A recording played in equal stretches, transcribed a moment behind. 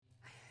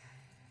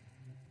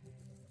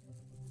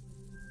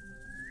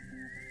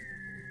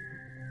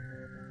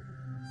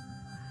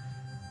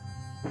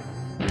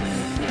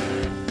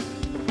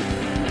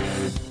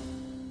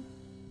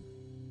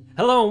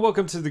Hello and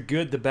welcome to The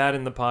Good, the Bad,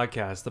 and the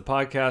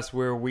podcast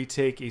where we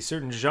take a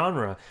certain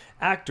genre,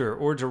 actor,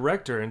 or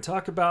director and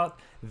talk about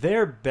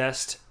their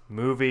best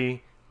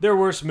movie, their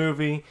worst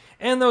movie,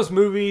 and those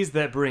movies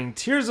that bring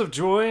tears of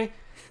joy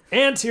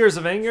and tears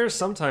of anger,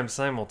 sometimes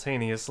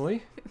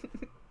simultaneously.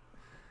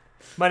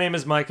 My name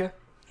is Micah.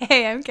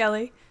 Hey, I'm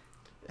Kelly.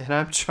 And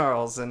I'm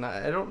Charles, and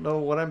I don't know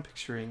what I'm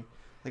picturing.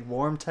 Like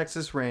warm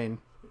Texas rain.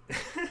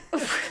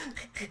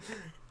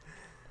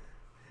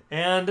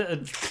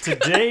 And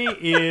today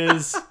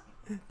is...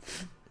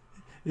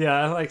 Yeah,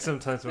 I like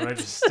sometimes when I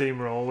just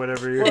steamroll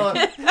whatever you're... Well,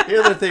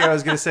 the other thing I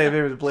was going to say,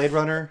 maybe was Blade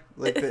Runner.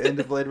 Like the end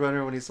of Blade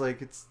Runner when he's like,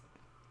 it's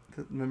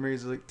the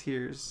memories are like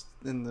tears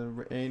in the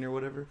rain or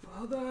whatever.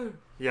 Father.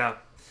 Yeah.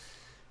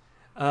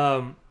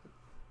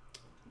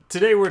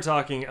 Today we're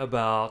talking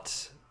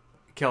about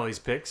Kelly's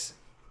picks.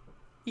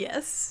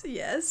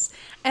 Yes.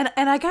 And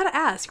I gotta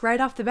ask,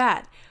 right off the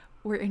bat,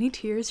 were any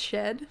tears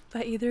shed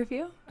by either of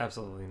you?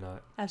 Absolutely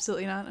not.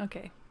 Absolutely not?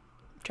 Okay.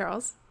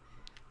 Charles?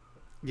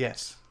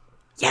 Yes.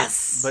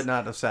 Yes! But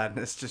not of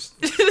sadness, just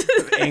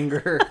of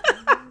anger.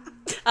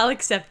 I'll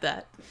accept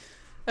that.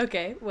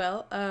 Okay,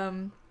 well,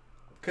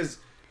 Because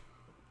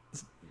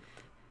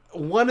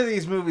one of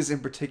these movies in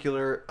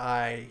particular,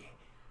 I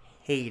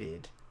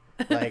hated.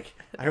 Like,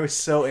 I was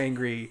so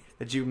angry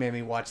that you made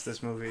me watch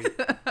this movie.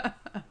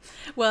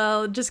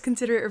 well, just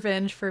consider it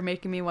revenge for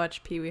making me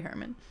watch Pee Wee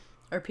Herman.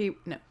 Or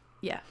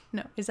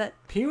no, is that...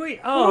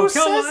 Pee-wee? Oh, Who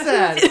come says on.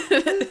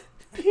 that?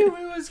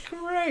 Pee-wee was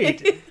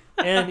great.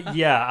 And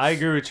yeah, I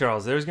agree with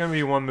Charles. There's going to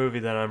be one movie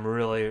that I'm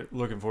really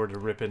looking forward to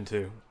rip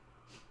into.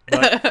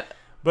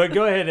 But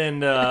go ahead and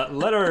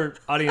let our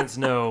audience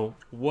know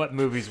what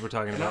movies we're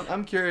talking about.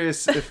 I'm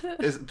curious,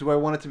 do I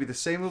want it to be the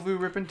same movie we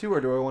rip into,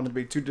 or do I want it to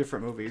be two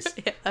different movies?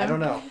 Yeah, I don't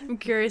know. I'm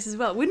curious as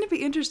well. Wouldn't it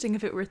be interesting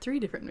if it were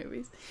 3 different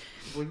movies?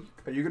 Well,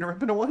 are you going to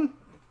rip into one?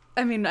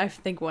 I mean, I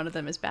think one of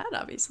them is bad,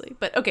 obviously.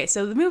 But okay,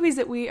 so the movies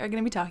that we are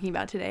going to be talking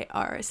about today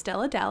are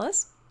Stella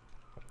Dallas,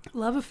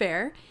 Love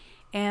Affair,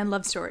 and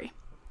Love Story.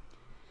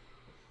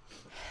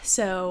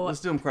 So...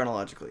 Let's do them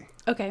chronologically.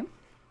 Okay.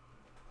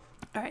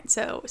 All right,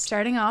 so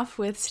starting off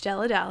with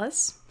Stella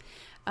Dallas,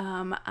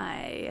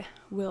 I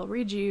will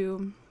read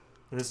you...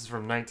 This is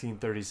from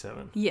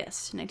 1937.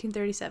 Yes,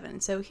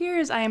 1937. So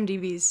here's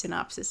IMDb's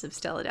synopsis of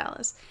Stella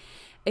Dallas.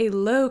 A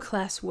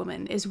low-class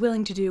woman is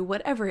willing to do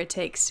whatever it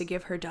takes to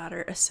give her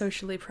daughter a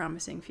socially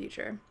promising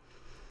future.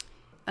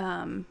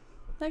 I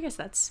guess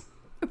that's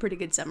a pretty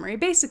good summary.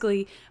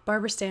 Basically,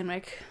 Barbara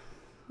Stanwyck,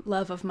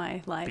 love of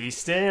my life.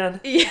 B-Stan.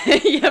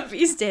 Yeah,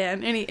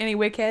 B-Stan. Any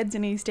Wickheads,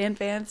 any Stan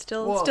fans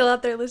still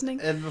out there listening?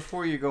 And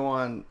before you go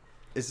on,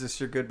 is this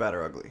your good, bad,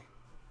 or ugly?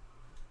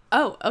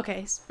 Oh,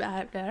 okay.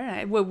 All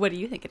right. What do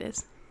you think it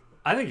is?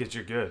 I think it's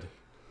your good.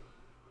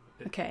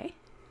 Okay.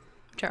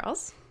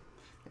 Charles?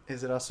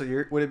 Is it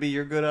also would it be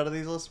your good out of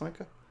these lists,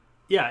 Micah?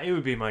 Yeah, it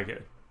would be my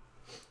good.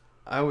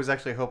 I was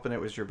actually hoping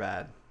it was your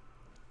bad.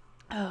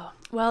 Oh,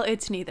 well,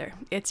 it's neither.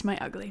 It's my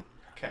ugly.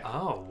 Okay.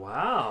 Oh,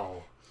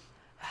 wow.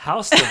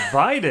 House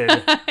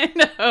divided.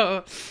 I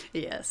know.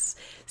 Yes.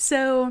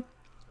 So,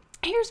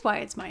 here's why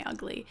it's my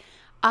ugly.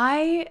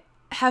 I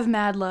have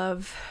mad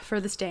love for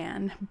The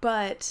Stand,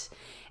 but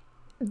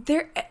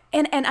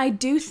and I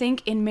do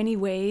think in many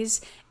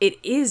ways it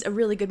is a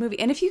really good movie.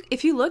 And if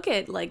you look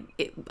at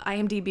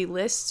IMDb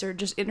lists or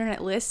just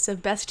internet lists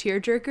of best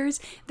tearjerkers,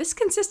 this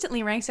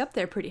consistently ranks up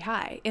there pretty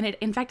high. And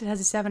in fact, it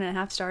has a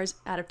 7.5 stars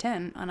out of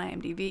 10 on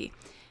IMDb.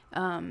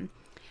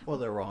 Well,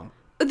 they're wrong.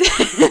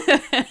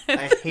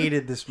 I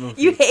hated this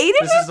movie. You hated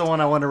it? This is the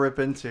one I want to rip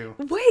into.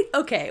 Wait,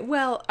 okay.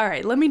 Well, all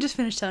right. Let me just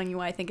finish telling you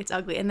why I think it's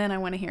ugly, and then I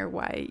want to hear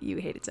why you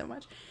hate it so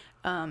much.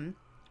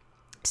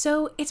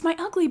 So it's my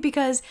ugly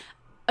because,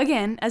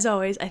 again, as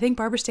always, I think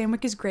Barbara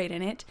Stanwyck is great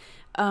in it.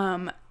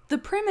 The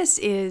premise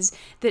is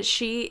that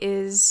she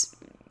is,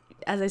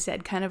 as I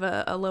said, kind of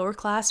a lower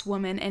class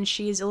woman, and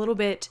she's a little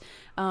bit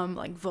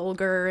like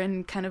vulgar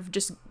and kind of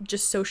just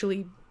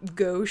socially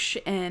gauche,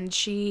 and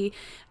she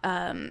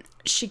kind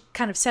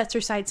of sets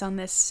her sights on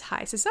this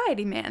high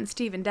society man,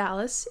 Stephen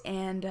Dallas,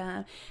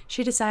 and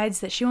she decides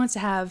that she wants to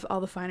have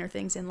all the finer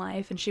things in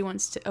life, and she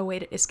wants a way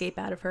to escape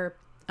out of her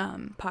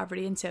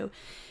poverty, and so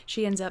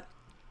she ends up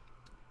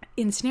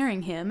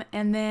ensnaring him,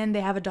 and then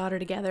they have a daughter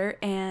together,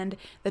 and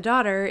the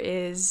daughter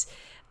is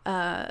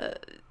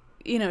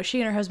she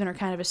and her husband are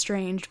kind of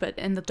estranged,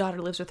 and the daughter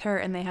lives with her,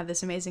 and they have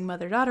this amazing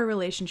mother-daughter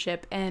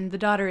relationship, and the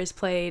daughter is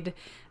played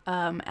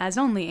as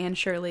only Anne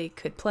Shirley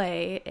could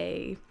play,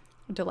 a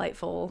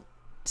delightful,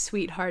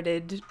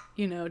 sweet-hearted,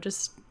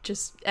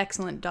 just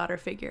excellent daughter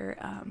figure.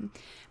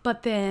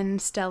 But then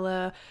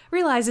Stella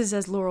realizes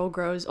as Laurel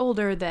grows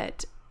older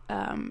that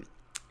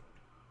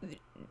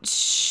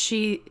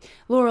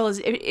Laurel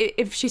is,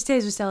 if she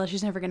stays with Stella,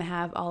 she's never going to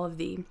have all of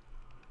the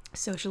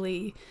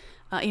socially,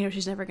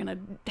 she's never going to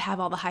have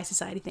all the high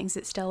society things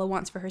that Stella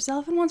wants for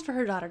herself and wants for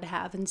her daughter to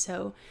have. And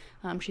so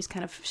she's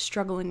kind of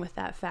struggling with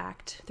that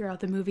fact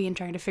throughout the movie and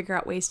trying to figure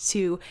out ways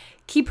to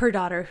keep her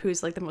daughter,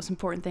 who's like the most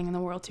important thing in the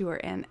world to her,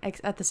 and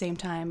at the same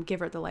time give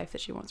her the life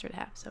that she wants her to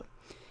have. So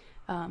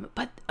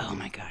But oh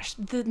my gosh,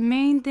 the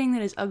main thing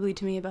that is ugly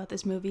to me about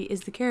this movie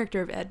is the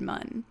character of Ed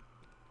Munn.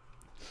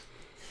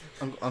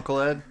 Uncle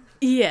Ed.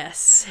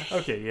 Yes.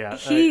 Okay, yeah, I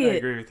He-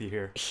 agree with you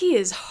here. He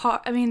is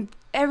hard. I mean,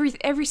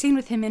 every scene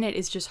with him in it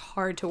is just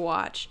hard to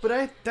watch. But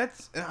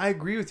I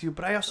agree with you,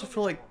 but I also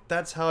feel like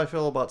that's how I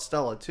feel about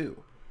Stella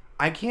too.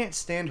 I can't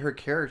stand her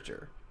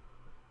character.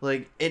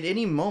 Like at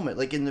any moment,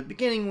 like in the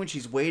beginning when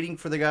she's waiting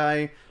for the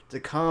guy to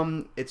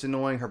come, it's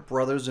annoying. Her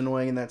brother's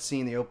annoying in that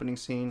scene, the opening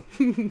scene.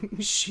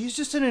 She's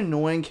just an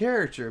annoying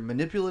character,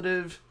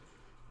 manipulative,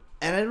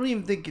 and I don't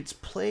even think it's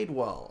played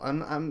well.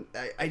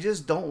 I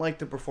just don't like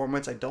the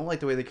performance. I don't like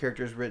the way the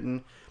character is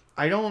written.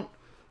 I know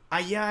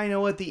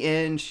at the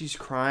end she's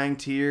crying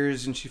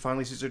tears and she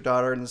finally sees her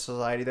daughter in the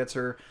society. That's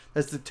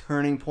the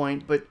turning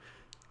point. But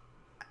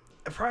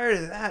prior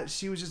to that,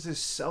 she was just this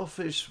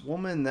selfish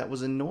woman that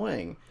was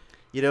annoying.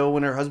 You know,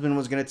 when her husband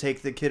was going to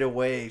take the kid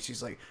away,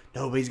 she's like,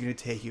 nobody's going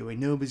to take you away.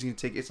 Nobody's going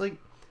to take you. It's like,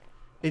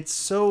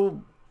 it's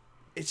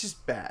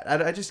just bad.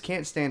 I just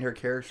can't stand her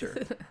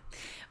character.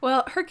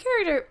 Well, her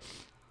character,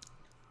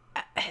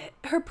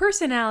 her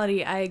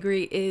personality, I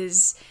agree,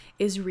 is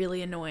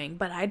really annoying.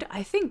 But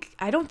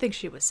I don't think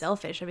she was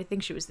selfish. I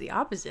think she was the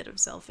opposite of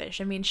selfish.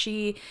 I mean,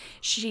 she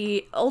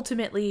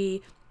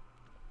ultimately,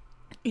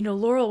 you know,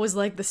 Laurel was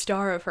like the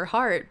star of her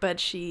heart, but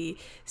she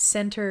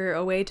sent her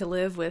away to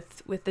live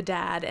with the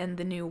dad and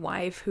the new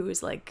wife, who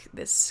was like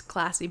this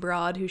classy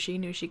broad who she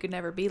knew she could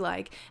never be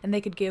like, and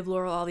they could give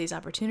Laurel all these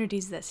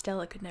opportunities that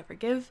Stella could never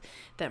give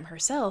them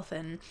herself.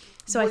 And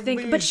so I think,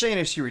 what you're but saying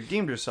is she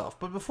redeemed herself,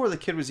 but before the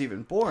kid was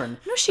even born.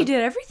 no, she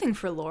did everything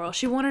for Laurel.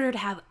 She wanted her to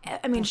have.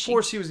 I mean,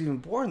 Before she was even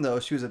born, though,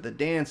 she was at the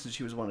dance and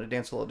she was wanting to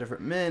dance with all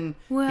different men.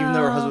 even though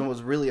her Well- husband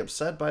was really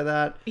upset by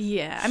that.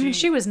 Yeah, I mean,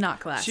 she was not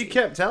classy. She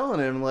kept telling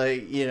him,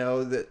 like, you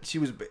know, that she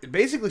was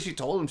basically, she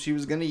told him she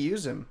was going to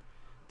use him,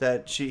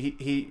 that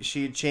she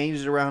had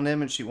changed around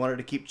him and she wanted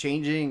to keep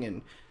changing,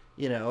 and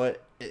you know,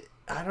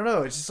 I don't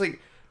know, it's just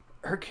like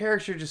her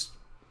character just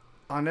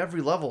on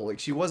every level, like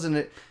she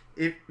wasn't.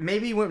 It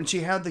maybe when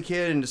she had the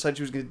kid and decided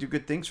she was going to do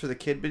good things for the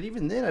kid, but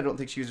even then, I don't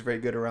think she was very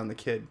good around the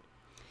kid.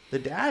 The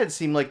dad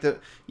seemed like for a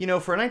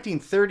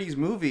 1930s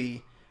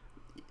movie,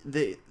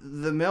 the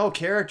male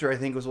character, I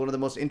think, was one of the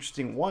most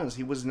interesting ones.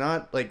 He was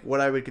not like what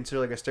I would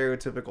consider like a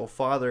stereotypical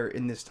father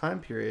in this time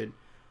period.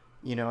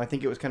 You know, I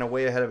think it was kind of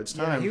way ahead of its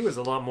Yeah, time. he was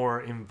a lot more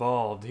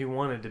involved. He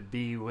wanted to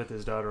be with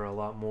his daughter a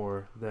lot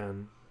more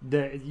than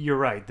you're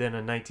right, than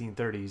a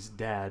 1930s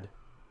dad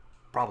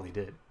probably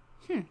did.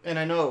 And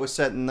I know it was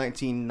set in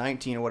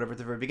 1919 or whatever at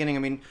the very beginning. I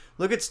mean,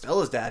 look at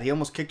Stella's dad. He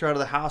almost kicked her out of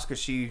the house because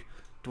she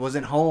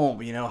wasn't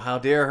home. You know, how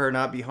dare her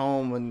not be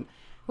home when...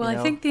 Well, you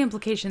know. I think the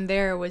implication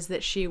there was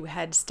that she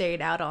had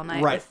stayed out all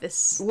night Right. with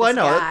this. Well, I this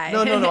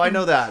know. guy. No, I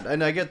know that,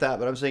 and I get that,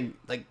 but I'm saying,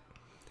 like,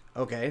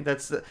 okay,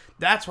 that's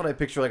what I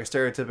picture like a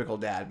stereotypical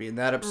dad, being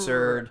that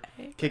absurd,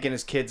 Right. kicking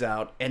his kids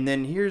out, and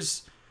then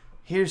here's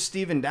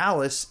Stephen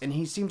Dallas, and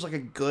he seems like a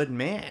good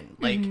man.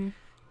 Like,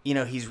 you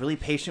know, he's really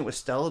patient with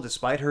Stella,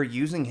 despite her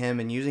using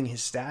him and using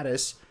his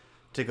status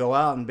to go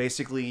out and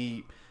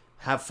basically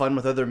have fun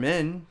with other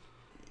men.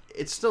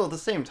 It's still at the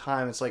same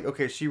time, it's like,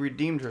 okay, she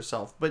redeemed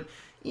herself, but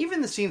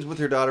even the scenes with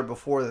her daughter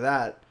before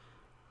that,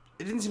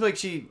 it didn't seem like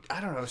I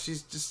don't know, she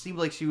just seemed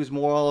like she was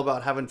more all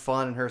about having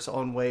fun in her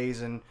own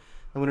ways. And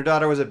when her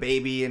daughter was a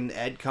baby and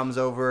Ed comes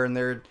over and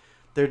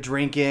they're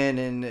drinking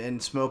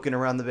and smoking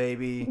around the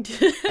baby,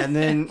 and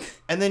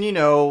then you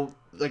know,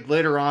 like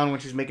later on when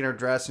she's making her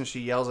dress and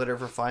she yells at her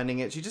for finding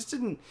it, she just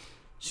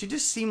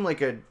seemed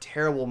like a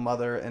terrible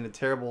mother and a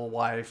terrible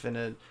wife and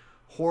a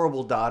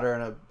horrible daughter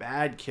and a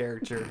bad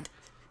character.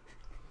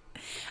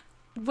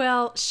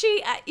 Well,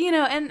 she, you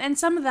know, and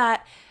some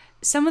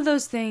of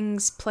those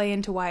things play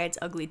into why it's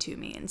ugly to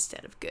me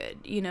instead of good.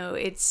 You know,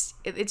 it's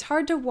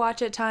hard to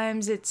watch at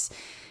times. It's,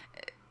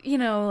 you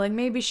know, like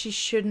maybe she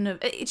shouldn't have.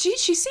 She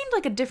seemed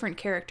like a different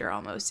character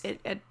almost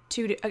at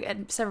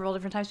several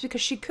different times,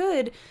 because she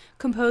could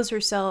compose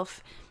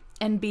herself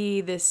and be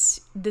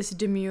this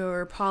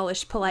demure,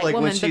 polished, polite Like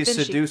woman. when but she's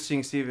then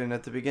seducing Steven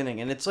at the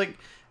beginning, and it's like,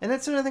 and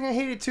that's another thing I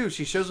hated too.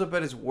 She shows up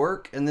at his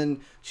work, and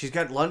then she's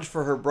got lunch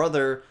for her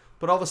brother.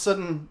 But all of a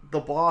sudden, the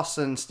boss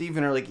and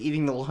Steven are like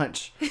eating the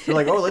lunch. They're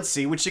like, "Oh, let's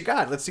see what you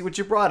got. Let's see what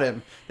you brought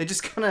him." They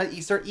just kind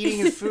of start eating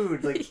his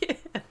food. Like,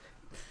 Yeah.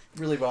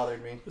 really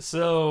bothered me.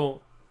 So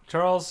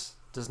Charles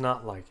does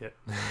not like it.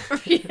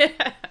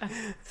 Yeah.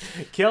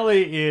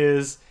 Kelly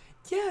is,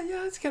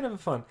 yeah, it's kind of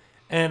fun.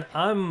 And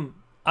I'm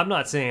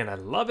not saying I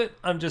love it.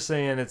 I'm just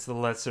saying it's the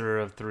lesser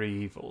of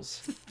three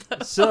evils.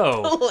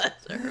 So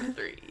Lesser of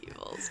three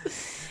evils.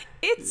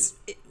 It's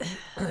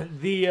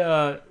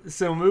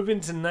so moving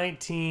to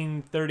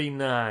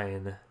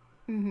 1939.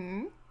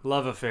 Mm-hmm.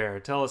 Love Affair.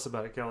 Tell us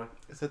about it, Kelly.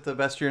 Is it the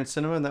best year in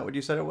cinema? Is that what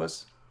you said it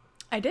was?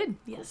 I did,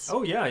 yes.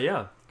 Oh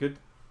yeah. Good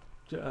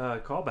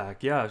callback.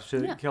 Yeah,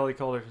 Yeah. Kelly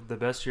called it the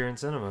best year in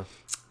cinema.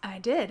 I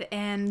did,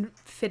 and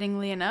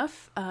fittingly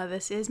enough,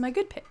 this is my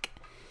good pick.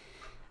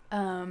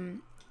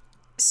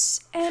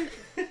 And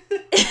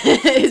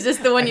is this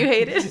the one you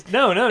hated?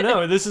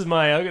 No. This is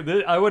my.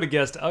 I would have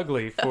guessed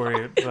ugly for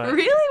you. But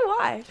Really?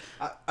 Why?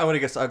 I would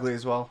have guessed ugly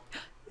as well.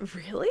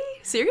 Really?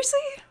 Seriously?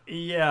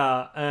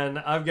 yeah, and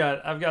I've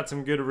got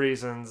some good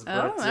reasons. But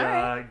all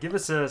right. give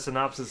us a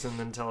synopsis and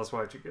then tell us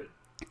why it's good.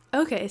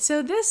 Okay,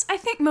 so this, I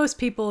think most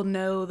people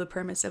know the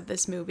premise of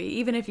this movie,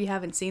 even if you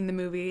haven't seen the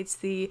movie. It's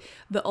the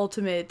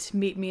ultimate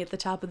meet me at the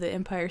top of the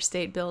Empire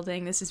State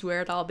Building. This is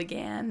where it all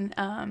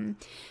began.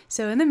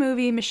 So in the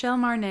movie, Michelle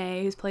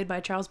Marnay, who's played by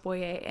Charles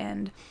Boyer,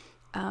 and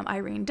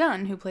Irene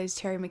Dunne, who plays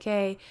Terry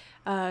McKay,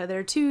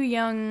 they're two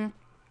young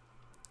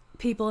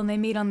people, and they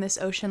meet on this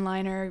ocean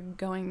liner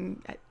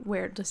going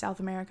to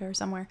South America or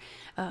somewhere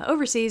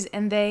overseas,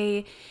 and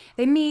they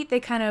meet, they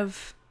kind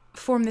of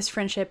form this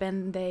friendship,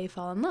 and they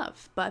fall in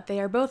love, but they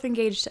are both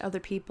engaged to other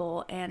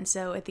people. And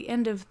so at the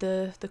end of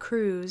the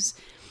cruise,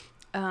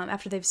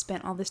 after they've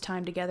spent all this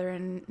time together,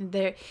 and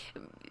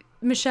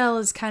Michel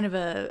is kind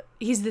of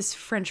he's this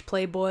French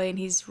playboy, and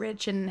he's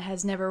rich and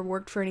has never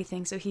worked for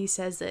anything, so he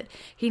says that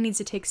he needs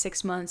to take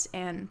 6 months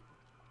and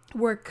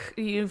work,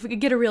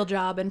 get a real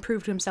job and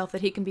prove to himself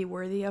that he can be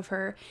worthy of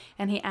her.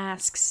 And he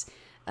asks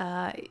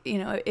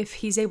if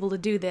he's able to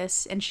do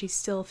this, and she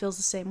still feels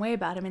the same way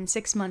about him. In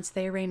 6 months,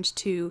 they arrange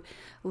to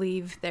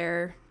leave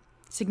their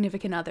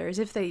significant others,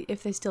 if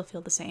they still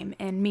feel the same,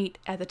 and meet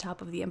at the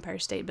top of the Empire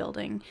State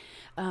Building.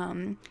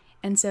 And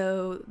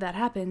so that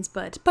happens,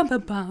 but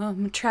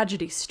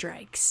tragedy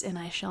strikes, and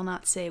I shall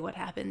not say what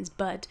happens,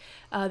 but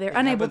they're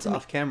unable to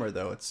off camera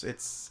though.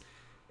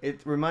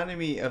 It reminded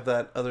me of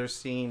that other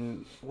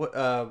scene.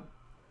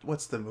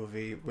 What's the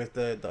movie with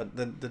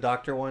the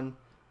doctor one?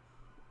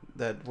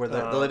 Where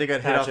the lady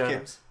got hit off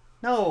camera.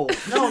 No,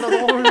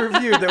 the one we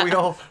reviewed that we're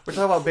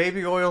talking about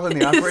baby oil in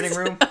the operating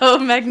room. Oh,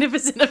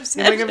 Magnificent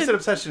Obsession. Magnificent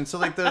Obsession. So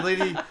like the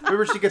lady,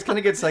 remember she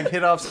gets like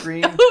hit off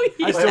screen. Oh,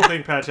 yeah. I still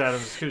think Patch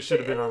Adams should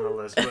have been on the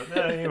list, but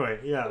anyway,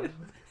 yeah.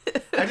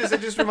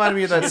 It just reminded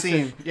me of that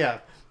scene. Yeah,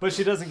 but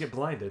she doesn't get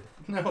blinded.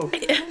 No,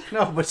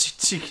 but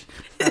she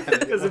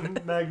Because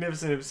of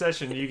Magnificent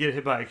Obsession, you get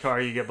hit by a car,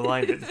 you get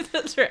blinded.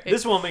 That's right.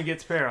 This woman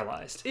gets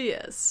paralyzed.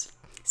 Yes.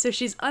 So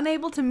she's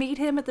unable to meet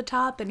him at the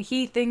top, and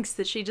he thinks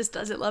that she just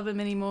doesn't love him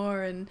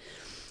anymore, and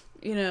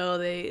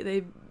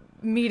they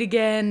meet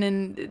again,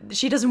 and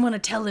she doesn't want to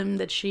tell him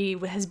that she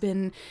has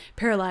been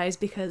paralyzed,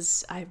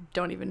 because I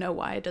don't even know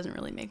why. It doesn't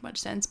really make much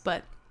sense,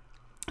 but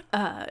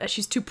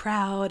she's too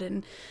proud,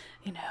 and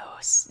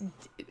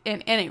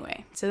and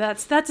anyway, so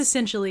that's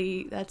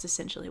essentially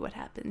what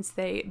happens.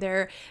 They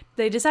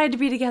decide to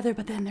be together,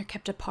 but then they're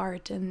kept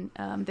apart, and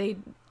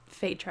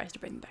fate tries to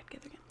bring them back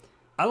together again.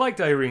 I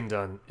liked Irene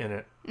Dunne in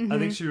it. Mm-hmm.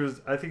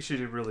 I think she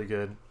did really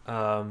good.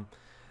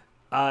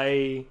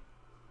 I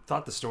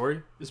thought the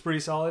story is pretty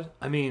solid.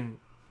 I mean,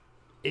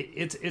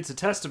 it's a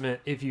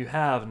testament if you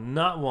have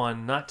not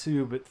one, not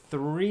two, but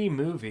 3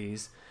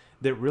 movies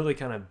that really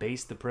kind of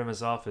base the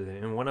premise off of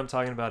it. And what I'm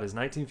talking about is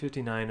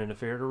 1959, An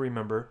Affair to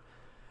Remember,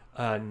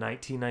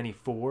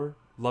 1994,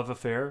 Love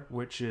Affair,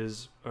 which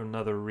is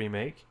another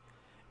remake,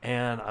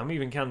 and I'm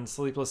even counting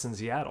Sleepless in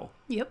Seattle.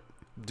 Yep.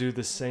 Do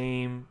the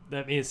same.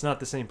 I mean, it's not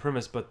the same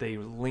premise, but they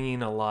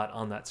lean a lot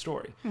on that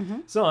story. Mm-hmm.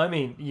 So, I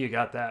mean, you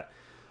got that.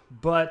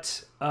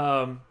 But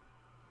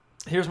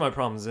here's my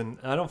problems, and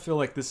I don't feel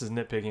like this is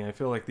nitpicking. I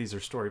feel like these are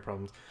story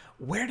problems.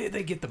 Where did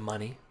they get the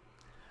money?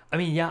 I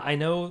mean, yeah, I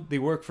know they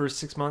work for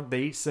 6 months.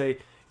 They each say,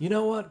 you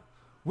know what?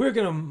 We're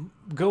going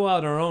to go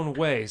out our own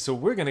way. So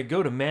we're going to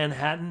go to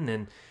Manhattan,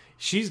 and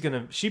she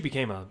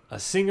became a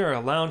singer, a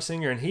lounge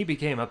singer, and he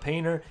became a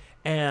painter.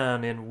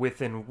 And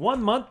within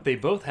 1 month, they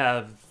both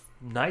have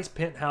nice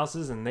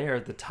penthouses, and they are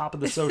at the top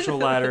of the social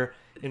ladder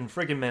in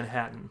friggin'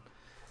 Manhattan.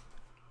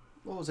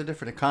 Well, it was a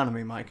different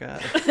economy, Micah.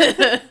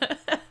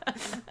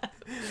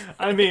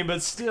 I mean,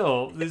 but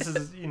still, this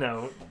is,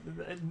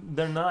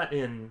 they're not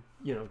in,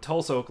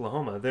 Tulsa,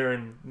 Oklahoma. They're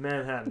in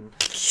Manhattan.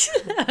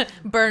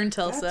 Burn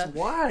Tulsa. That's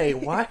why.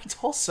 Why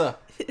Tulsa?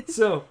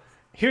 So,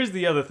 here's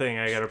the other thing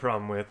I got a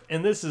problem with,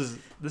 and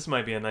this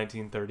might be a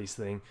 1930s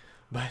thing,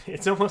 but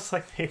it's almost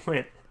like they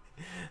went,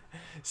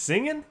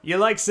 singing? You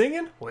like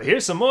singing? Well,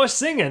 here's some more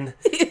singing.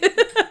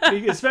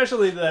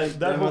 Especially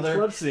that whole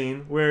club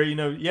scene where,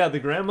 the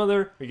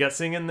grandmother, we got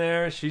singing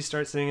there. She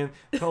starts singing.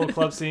 The whole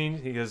club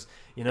scene, he goes,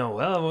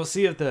 well, we'll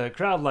see if the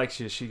crowd likes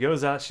you. She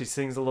goes out, she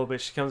sings a little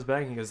bit. She comes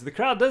back and he goes, the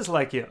crowd does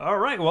like you. All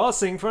right, well, I'll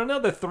sing for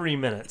another 3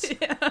 minutes.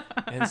 Yeah.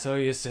 And so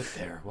you sit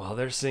there while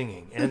they're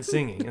singing and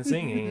singing and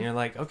singing. And you're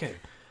like, okay,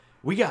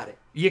 we got it.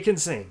 You can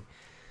sing.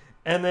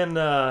 And then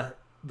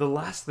the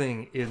last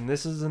thing, and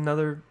this is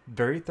another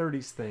very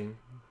 30s thing.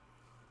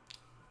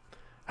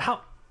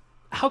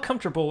 How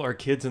comfortable are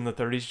kids in the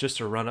 30s just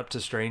to run up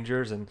to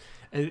strangers? And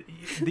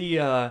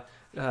the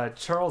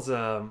Charles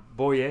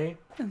Boyer,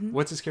 mm-hmm.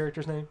 What's his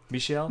character's name?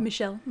 Michel?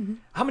 Mm-hmm.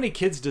 How many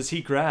kids does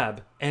he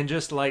grab and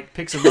just like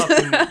picks them up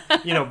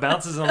and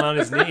bounces them on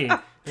his knee?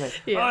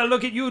 Like, yeah. Oh,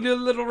 look at you,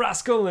 little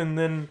rascal! And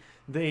then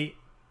they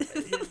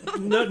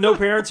No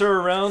parents are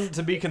around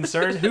to be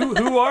concerned.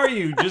 Who are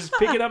you? Just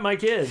picking up my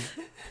kid.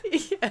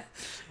 Yeah.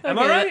 Am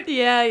I right?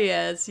 Yeah,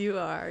 yes, you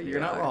are. You're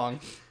not wrong.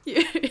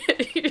 Yeah.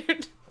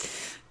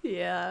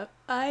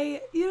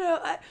 Okay.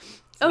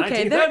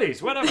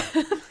 1930s, whatever.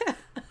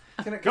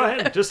 Go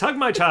ahead, just hug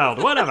my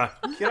child, whatever.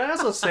 Can I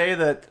also say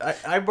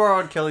that I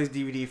borrowed Kelly's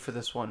DVD for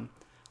this one.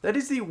 That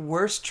is the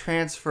worst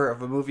transfer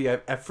of a movie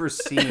I've ever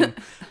seen.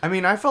 I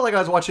mean, I felt like I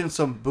was watching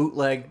some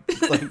bootleg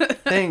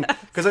thing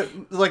because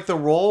like the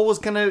roll was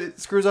kind of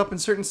screws up in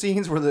certain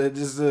scenes where it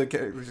just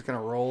kind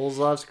of rolls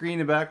off screen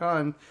and back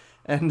on,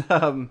 and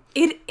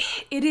it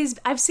is.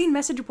 I've seen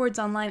message reports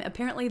online.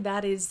 Apparently,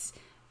 that's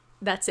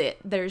it.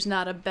 There's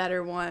not a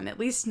better one, at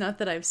least not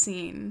that I've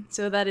seen.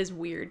 So that is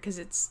weird because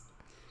it's.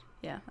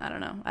 Yeah, I don't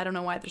know. I don't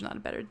know why there's not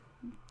a better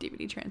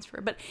DVD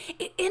transfer. But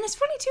and it's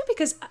funny, too,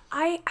 because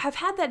I have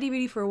had that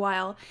DVD for a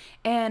while.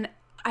 And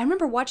I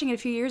remember watching it a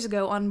few years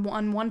ago on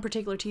one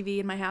particular TV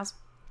in my house.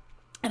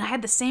 And I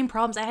had the same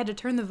problems. I had to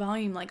turn the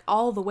volume, like,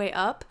 all the way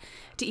up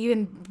to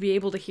even be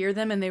able to hear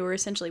them. And they were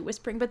essentially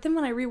whispering. But then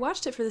when I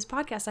rewatched it for this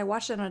podcast, I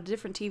watched it on a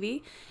different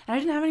TV. And I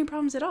didn't have any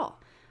problems at all.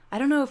 I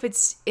don't know if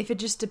it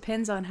just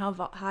depends on how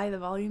high the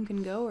volume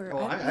can go, or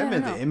I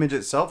meant the image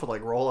itself would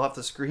like roll off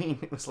the screen.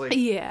 It was like it's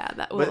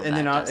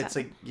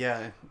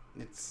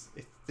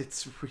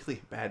really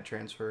a bad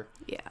transfer.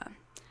 Yeah,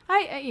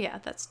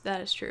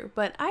 that is true.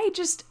 But I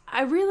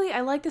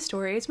like the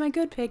story. It's my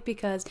good pick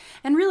because,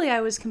 and really I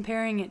was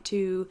comparing it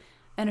to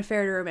An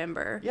Affair to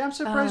Remember. Yeah, I'm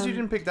surprised you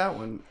didn't pick that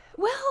one.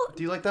 Well,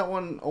 do you like that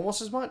one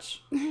almost as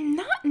much?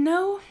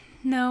 No,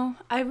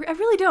 I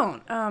really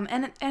don't.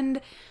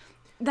 And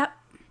that.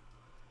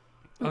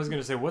 I was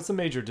going to say, what's the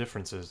major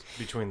differences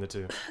between the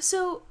two?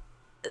 So...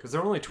 Because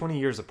they're only 20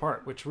 years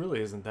apart, which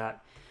really isn't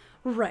that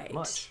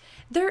much.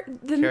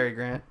 Cary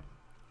Grant.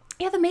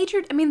 Yeah, the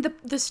major... I mean,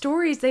 the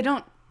stories, they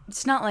don't...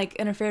 It's not like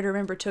An Affair to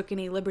Remember took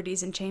any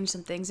liberties and changed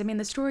some things. I mean,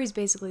 the story's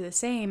basically the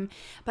same.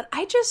 But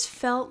I just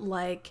felt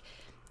like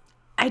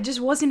I just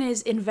wasn't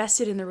as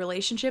invested in the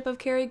relationship of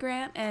Cary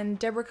Grant and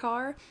Deborah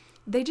Carr.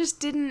 They just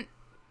didn't...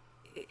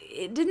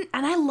 It didn't,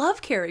 and I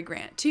love Cary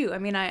Grant too. I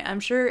mean, I'm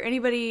sure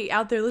anybody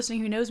out there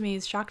listening who knows me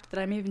is shocked that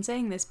I'm even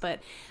saying this, but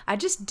I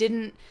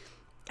didn't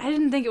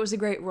think it was a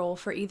great role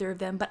for either of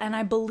them. And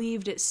I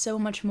believed it so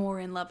much more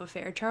in Love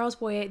Affair. Charles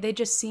Boyer, they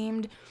just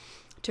seemed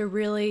to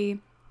really.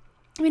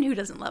 I mean, who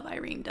doesn't love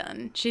Irene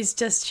Dunne? She's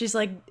such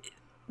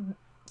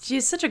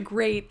a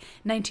great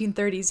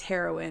 1930s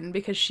heroine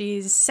because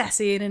she's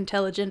sassy and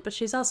intelligent, but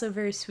she's also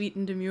very sweet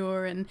and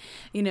demure. And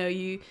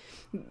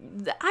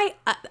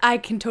I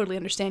can totally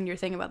understand your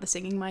thing about the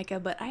singing, Micah,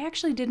 but I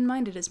actually didn't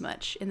mind it as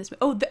much in this.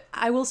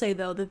 I will say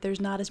though that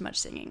there's not as much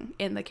singing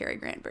in the Cary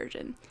Grant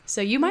version,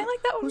 so you might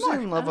like that one more.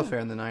 Who's in Love Affair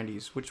in the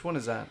 90s? Which one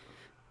is that?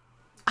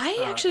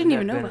 I actually didn't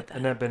even know about that.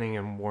 Annette Bening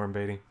and Warren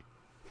Beatty.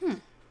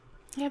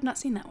 I have not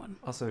seen that one.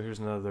 Also, here's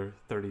another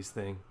 30s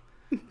thing.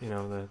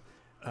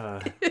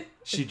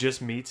 She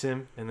just meets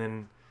him, and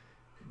then,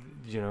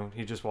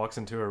 he just walks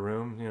into her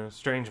room.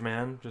 Strange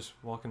man, just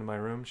walk into my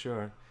room,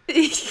 sure.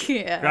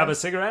 Yeah. Grab a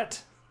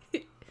cigarette.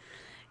 Yeah.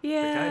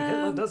 The guy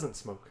Hitler doesn't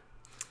smoke.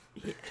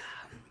 Yeah.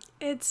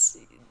 It's...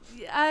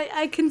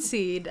 I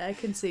concede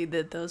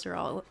that those are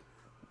all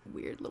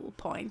weird little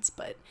points,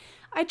 but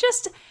I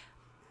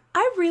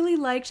really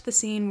liked the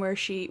scene where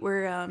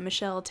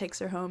Michelle takes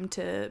her home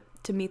to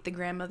meet the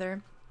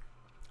grandmother.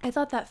 I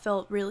thought that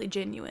felt really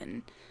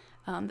genuine.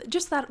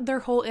 Just that their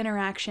whole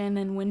interaction,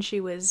 and when she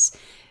was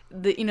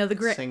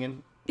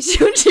singing.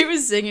 When she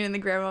was singing and the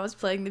grandma was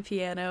playing the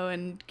piano,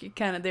 and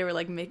kind of they were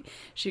like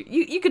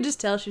you could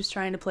just tell she was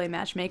trying to play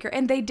matchmaker,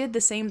 and they did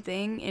the same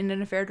thing in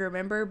An Affair to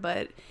Remember,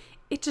 but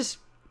it just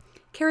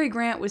Cary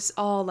Grant was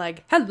all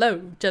like, "Hello,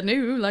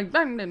 Janu," like,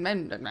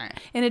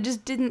 and it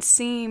just didn't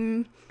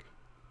seem.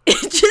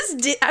 It just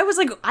did. I was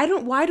like,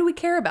 why do we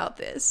care about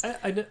this?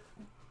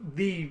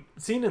 The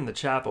scene in the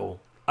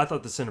chapel, I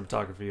thought the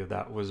cinematography of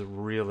that was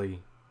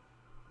really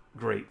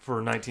great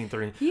for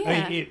 1930. Yeah.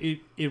 I mean,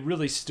 it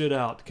really stood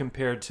out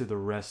compared to the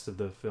rest of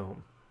the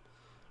film.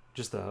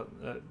 Just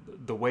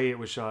the way it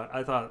was shot,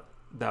 I thought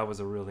that was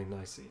a really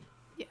nice scene.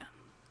 Yeah.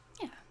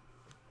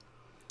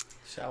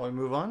 Shall we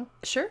move on?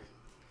 Sure.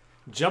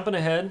 Jumping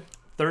ahead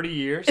 30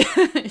 years.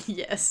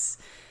 Yes.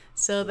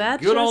 So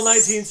that good old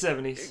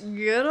 1970s.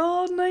 Good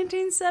old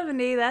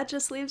 1970. That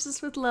just leaves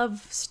us with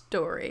Love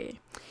Story.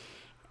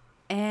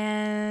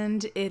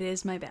 And it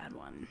is my bad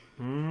one.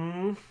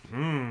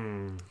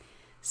 Mm-hmm.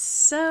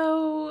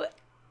 So...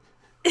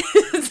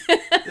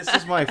 This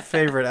is my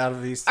favorite out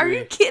of these three. Are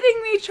you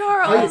kidding me,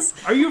 Charles?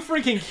 Are you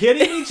freaking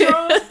kidding me,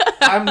 Charles?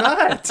 I'm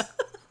not.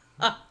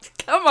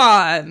 Come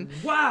on.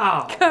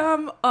 Wow.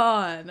 Come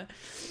on.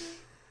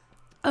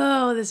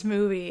 Oh, this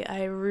movie.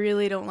 I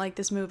really don't like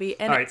this movie.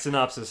 And all right,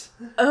 synopsis.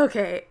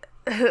 Okay.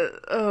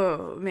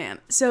 Oh, man.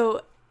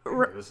 So...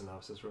 Give a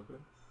synopsis real quick.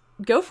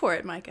 Go for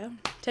it, Micah.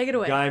 Take it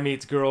away. Guy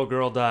meets girl,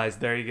 girl dies.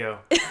 There you go.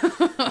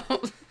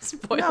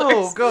 Spoilers.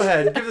 No, go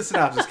ahead. Give the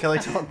synopsis, Kelly.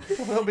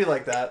 Don't be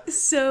like that.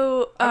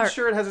 So... I'm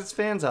sure it has its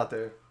fans out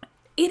there.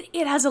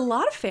 it has a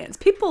lot of fans.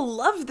 People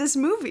love this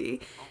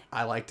movie.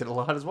 I liked it a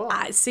lot as well.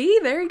 I see.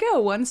 There you go.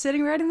 One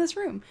sitting right in this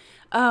room.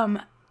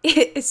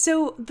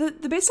 So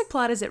the basic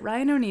plot is that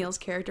Ryan O'Neal's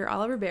character,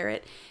 Oliver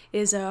Barrett,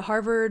 is a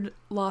Harvard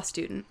law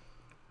student,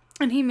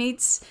 and he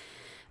meets,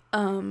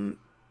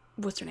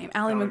 what's her name?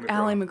 Ally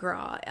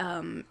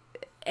McGraw.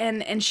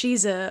 And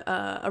she's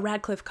a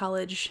Radcliffe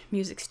College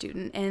music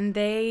student, and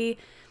they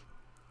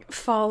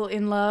fall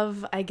in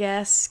love, I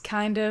guess,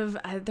 kind of.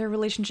 Their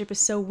relationship is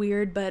so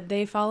weird, but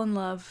they fall in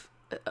love,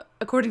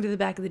 according to the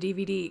back of the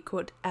DVD,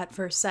 quote, at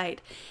first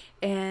sight.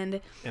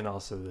 And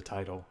also the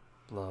title,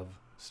 Love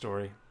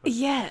Story.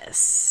 Yes.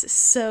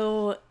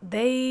 So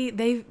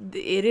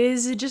it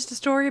is just a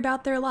story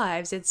about their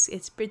lives.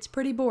 It's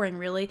pretty boring,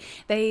 really.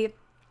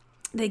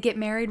 They get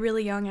married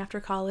really young after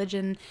college,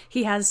 and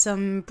he has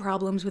some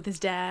problems with his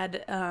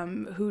dad,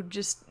 who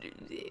just,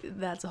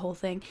 that's a whole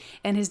thing.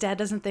 And his dad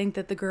doesn't think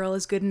that the girl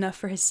is good enough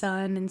for his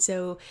son, and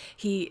so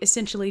he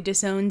essentially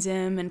disowns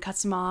him and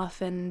cuts him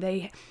off, and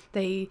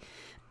they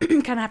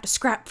kind of have to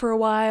scrap for a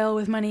while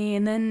with money,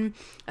 and then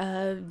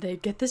they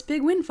get this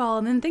big windfall,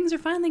 and then things are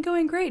finally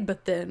going great,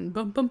 but then,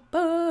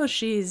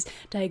 she's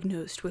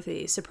diagnosed with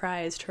a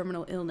surprise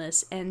terminal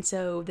illness, and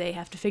so they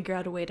have to figure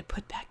out a way to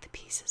put back the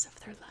pieces of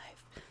their life.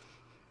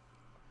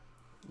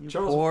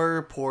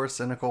 You poor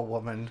cynical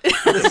woman.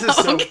 This is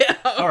so...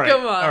 All right,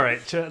 come on. all right.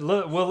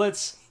 Well,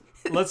 let's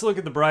look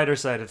at the brighter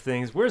side of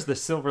things. Where's the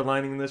silver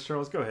lining in this,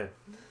 Charles? Go ahead.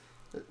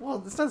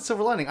 Well, it's not a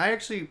silver lining.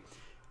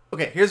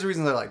 Okay, here's the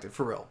reasons I liked it,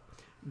 for real.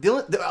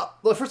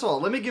 Well, first of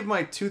all, let me give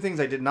my two things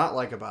I did not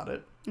like about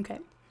it. Okay.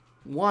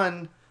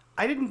 One,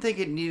 I didn't think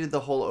it needed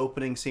the whole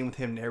opening scene with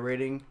him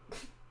narrating.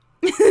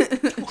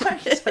 Why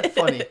is that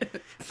funny?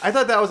 I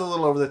thought that was a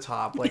little over the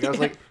top. Like, I was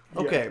like,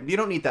 okay, you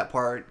don't need that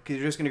part because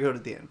you're just going to go to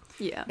the end.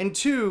 Yeah. And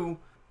two,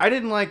 I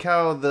didn't like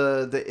how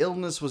the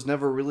illness was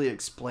never really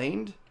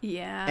explained.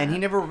 Yeah. And he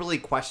never really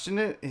questioned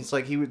it. It's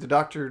like the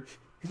doctor,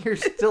 you're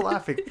still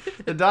laughing.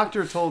 The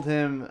doctor told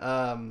him,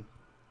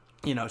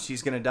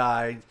 she's going to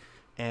die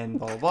and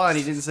blah, blah, blah. And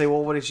he didn't say,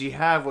 well, what does she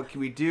have? What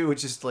can we do?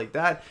 It's just like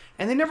that.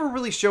 And they never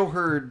really show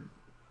her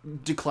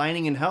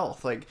declining in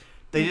health. Like,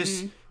 they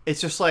just,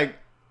 it's just like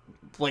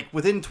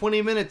within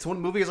 20 minutes, one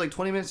movie has like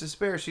 20 minutes to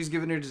spare, she's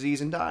given her disease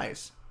and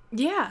dies.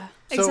 Yeah,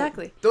 So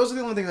exactly. Those are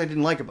the only things I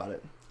didn't like about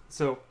it.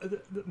 So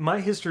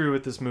my history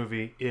with this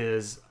movie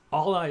is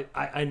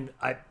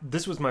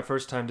this was my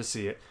first time to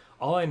see it.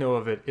 All I know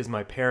of it is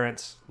my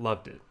parents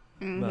loved it.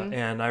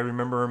 And I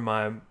remember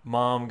my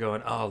mom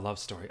going, oh, Love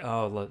Story.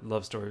 Oh,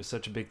 Love Story was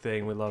such a big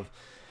thing. We love...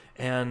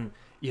 And,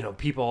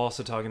 people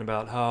also talking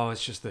about, oh,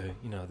 it's just the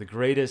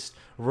greatest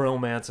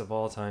romance of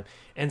all time.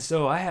 And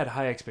so I had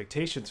high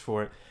expectations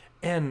for it.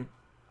 And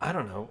I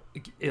don't know,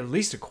 at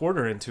least a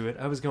quarter into it,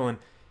 I was going,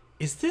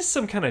 is this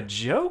some kind of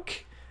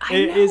joke?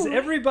 Is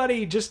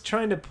everybody just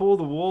trying to pull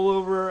the wool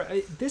over?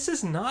 This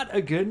is not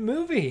a good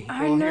movie.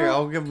 Here,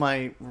 I'll give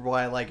why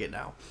I like it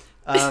now.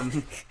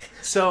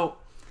 So,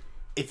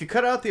 if you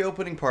cut out the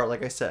opening part,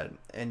 like I said,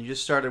 and you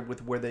just started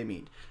with where they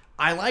meet,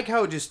 I like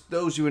how it just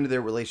throws you into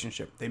their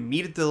relationship. They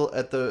meet at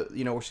the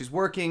where she's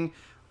working.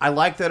 I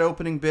like that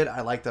opening bit.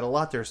 I like that a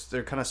lot. There's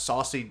kind of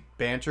saucy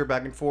banter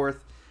back and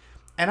forth.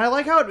 And I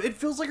like how it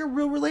feels like a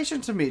real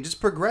relation to me. It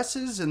just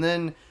progresses, and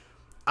then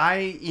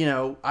I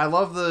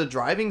love the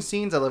driving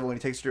scenes. I love it when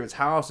he takes her to his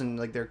house, and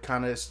like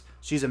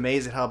she's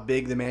amazed at how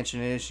big the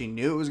mansion is. She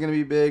knew it was going to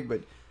be big,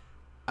 but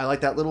I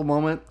like that little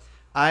moment.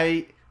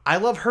 I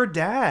love her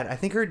dad. I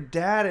think her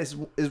dad is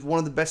one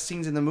of the best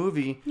scenes in the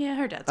movie. Yeah,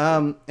 her dad's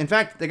cool. In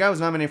fact, the guy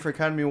was nominated for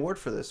Academy Award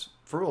for this,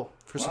 for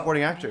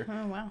supporting actor.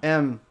 Oh, wow.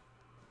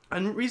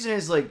 And the reason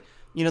is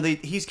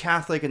he's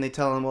Catholic, and they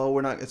tell him, well,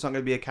 it's not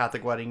going to be a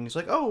Catholic wedding. And he's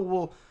like, oh,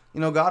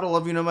 well, God will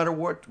love you no matter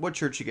what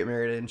church you get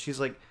married in. And she's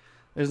like,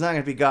 there's not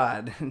going to be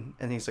God.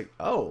 And he's like,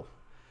 oh.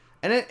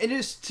 And it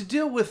is to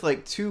deal with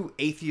like two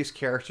atheist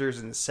characters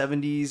in the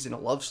 70s in a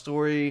love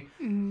story.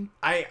 Mm-hmm.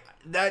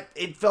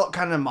 It felt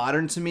kind of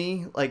modern to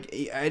me. Like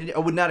I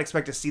would not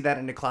expect to see that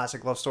in a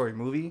classic love story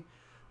movie.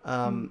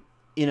 And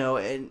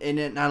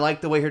I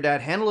like the way her dad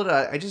handled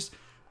it.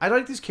 I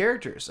like these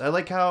characters. I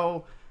like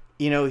how,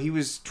 he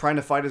was trying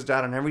to fight his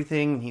dad on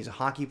everything. He's a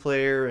hockey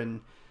player,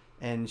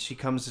 and she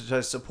comes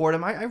to support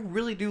him. I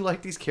really do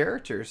like these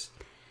characters.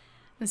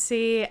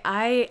 See,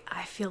 I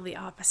feel the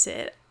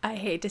opposite. I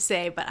hate to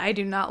say, but I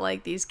do not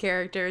like these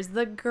characters.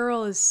 The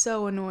girl is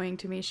so annoying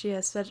to me.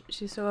 She's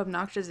so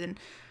obnoxious, and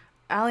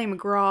Ally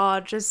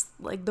McGraw, just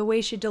like the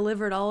way she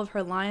delivered all of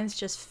her lines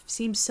just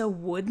seems so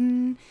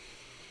wooden,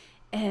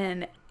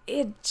 and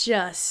it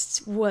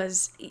just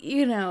was,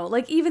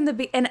 like even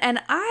and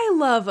I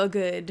love a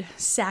good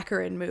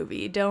saccharine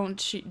movie. Don't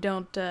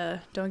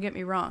get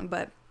me wrong,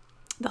 but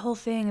the whole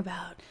thing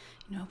about,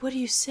 what do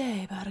you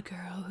say about a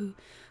girl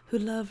who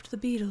loved the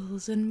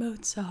Beatles and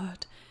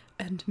Mozart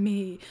and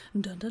me,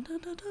 dun, dun, dun,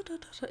 dun, dun, dun,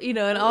 dun,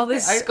 and all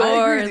this score.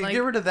 I agree. And like,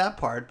 get rid of that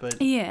part, but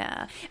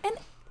yeah, and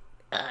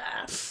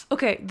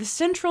Okay, the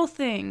central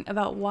thing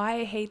about why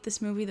I hate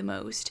this movie the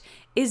most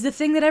is the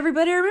thing that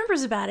everybody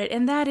remembers about it,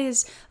 and that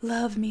is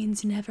love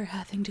means never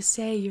having to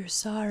say you're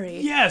sorry.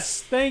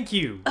 Yes, thank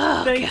you.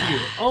 Thank you.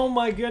 Oh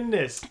my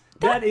goodness.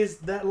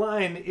 That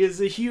line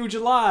is a huge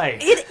lie.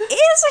 It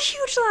is a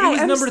huge lie. It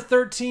was number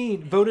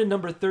 13, voted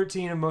number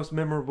 13 in most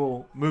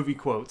memorable movie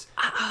quotes.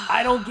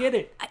 I don't get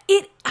it.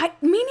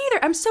 Me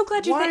neither. I'm so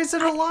glad you Why think is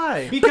it a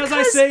lie? Because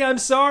I say I'm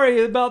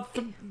sorry about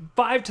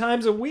 5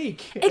 times a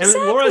week.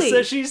 Exactly. And Laura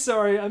says she's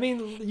sorry. I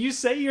mean, you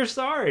say you're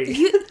sorry.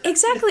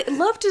 Exactly.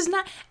 Love does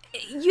not.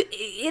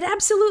 It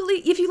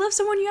absolutely. If you love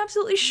someone, you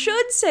absolutely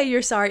should say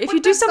you're sorry. If you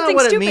do something That's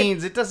not what stupid, it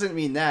means. It doesn't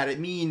mean that. It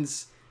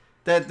means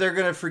that they're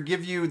gonna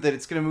forgive you. That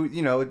it's gonna move.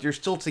 You know, you're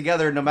still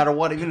together no matter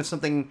what. Even if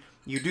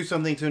you do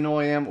something to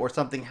annoy him or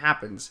something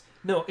happens.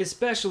 No,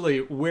 especially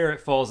where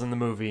it falls in the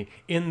movie.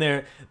 In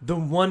there, the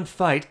one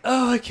fight.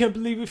 Oh, I can't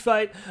believe we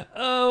fight.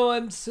 Oh,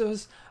 I'm so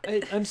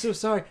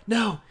sorry.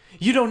 No,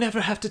 you don't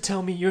ever have to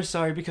tell me you're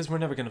sorry because we're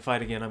never gonna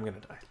fight again. I'm gonna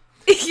die.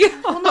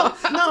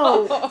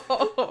 No.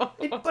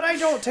 But I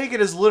don't take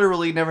it as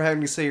literally never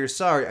having to say you're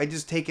sorry. I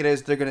just take it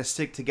as they're gonna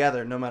stick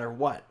together no matter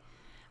what.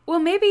 Well,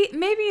 maybe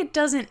it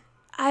doesn't.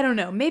 I don't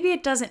know. Maybe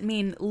it doesn't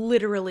mean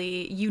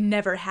literally you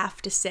never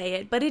have to say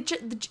it, but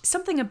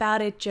something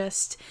about it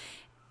just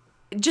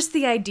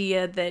the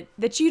idea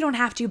that you don't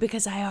have to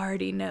because I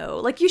already know.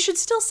 Like, you should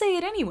still say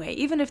it anyway,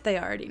 even if they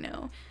already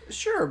know.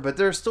 Sure, but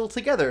they're still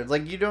together.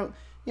 Like, they don't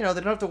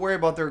have to worry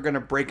about they're going to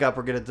break up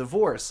or get a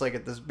divorce.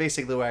 Like, that's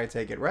basically the way I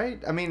take it,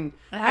 right? I mean,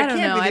 I don't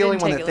can't know. be the only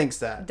one that like thinks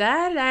that.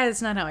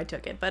 That's not how I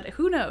took it, but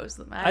who knows?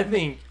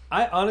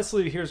 I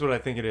honestly, here's what I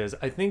think it is.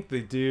 I think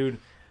the dude,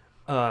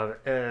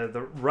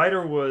 the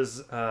writer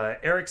was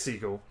Eric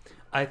Siegel.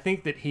 I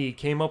think that he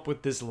came up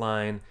with this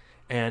line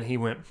and he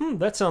went,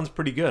 that sounds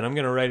pretty good. I'm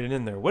going to write it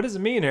in there. What does it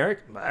mean,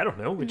 Eric? I don't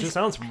know. It just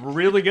sounds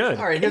really good.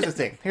 All right, here's the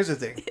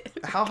thing.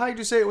 How high did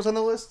you say it was on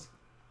the list?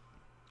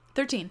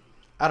 13.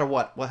 Out of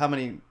what? Well, how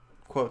many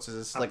quotes is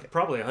this? Like,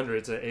 probably 100.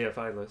 It's an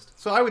AFI list.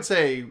 so I would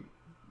say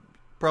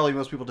probably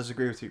most people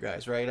disagree with you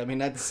guys, right? I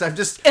mean, I'm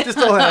just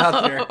throwing that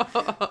out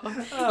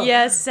there.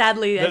 Yes,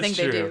 sadly, I think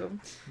true. they do.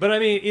 But I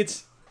mean,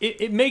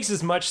 it makes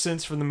as much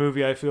sense from the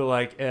movie, I feel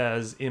like,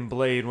 as in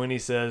Blade when he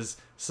says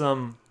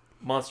some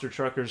monster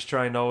truckers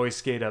trying to always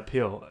skate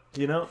uphill.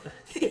 You know,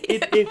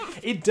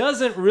 it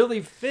doesn't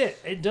really fit.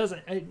 It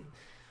doesn't.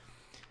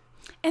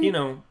 And, you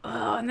know.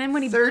 Oh, and then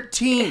when he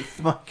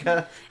 13th,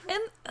 Micah.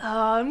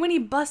 And when he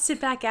busts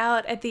it back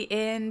out at the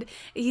end,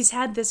 he's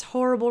had this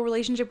horrible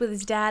relationship with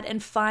his dad,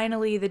 and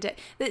finally the dad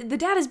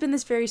has been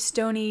this very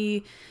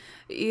stony,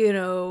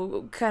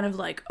 kind of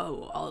like,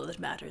 oh, all that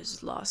matters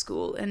is law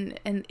school, and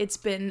it's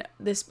been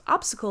this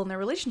obstacle in their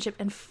relationship,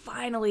 and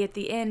finally at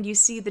the end you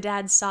see the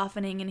dad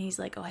softening, and he's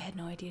like, oh, I had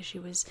no idea she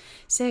was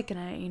sick,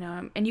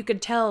 and and you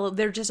could tell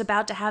they're just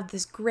about to have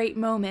this great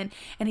moment,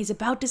 and he's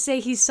about to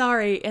say he's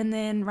sorry, and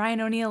then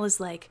Ryan O'Neal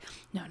is like,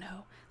 no,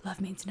 love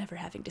means never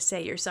having to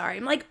say you're sorry.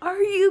 I'm like, are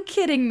you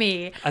kidding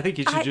me? I think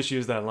you should just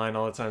use that line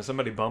all the time.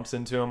 Somebody bumps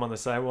into him on the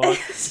sidewalk.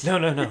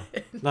 No.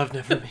 Love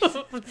never means.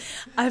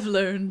 I've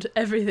learned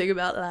everything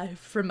about life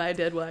from my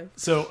dead wife.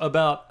 So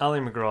about Ali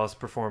McGraw's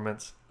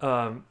performance,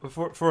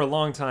 for a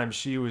long time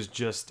she was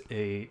just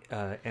a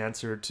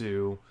answer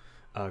to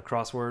a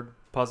crossword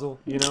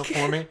puzzle,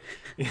 for me.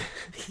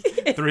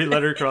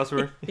 3-letter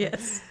crossword.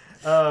 Yes.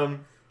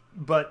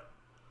 But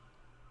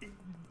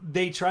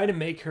they try to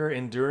make her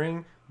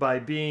enduring by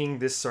being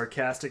this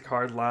sarcastic,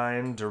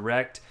 hardline,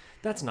 direct.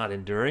 That's not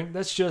enduring.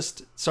 That's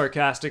just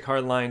sarcastic,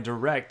 hardline,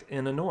 direct,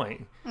 and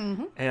annoying.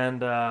 Mm-hmm.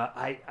 And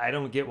I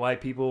don't get why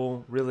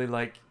people really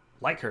like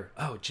her.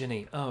 Oh,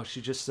 Jenny. Oh,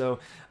 she's just so.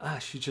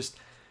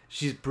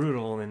 She's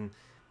brutal, and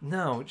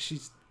no,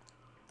 she's.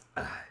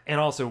 And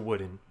also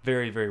wooden,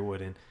 very, very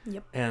wooden.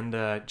 Yep. And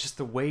just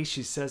the way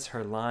she says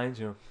her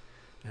lines,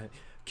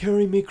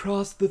 carry me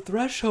across the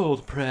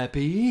threshold,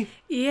 Preppy.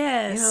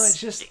 Yes. It's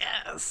just...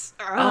 Yes.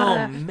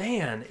 Oh,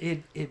 man.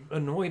 It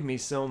annoyed me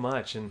so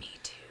much. And, me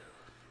too.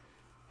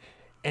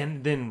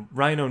 And then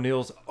Ryan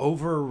O'Neal's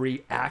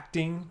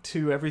overreacting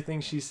to everything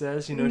she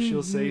says.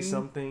 She'll say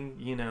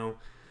something,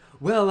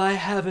 well, I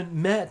haven't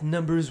met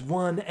numbers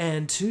 1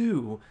 and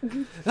 2.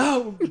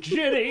 Oh,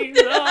 Jenny.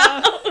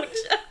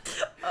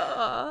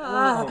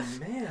 Oh,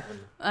 man.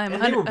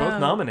 And they were both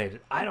nominated.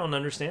 I don't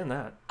understand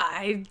that.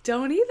 I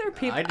don't either,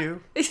 people. I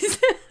do.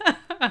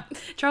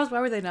 Charles,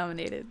 why were they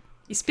nominated?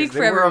 You speak for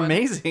they everyone. were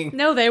amazing.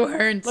 No, they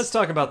weren't. Let's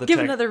talk about the Give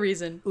another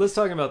reason. Let's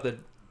talk about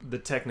the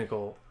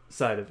technical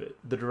side of it,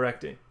 the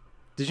directing.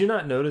 Did you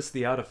not notice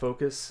the out of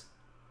focus?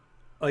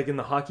 Like in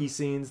the hockey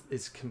scenes,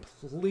 it's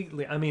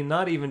completely,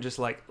 not even just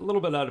like a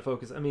little bit out of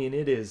focus.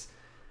 It is,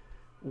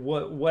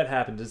 what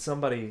happened? Did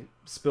somebody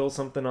spill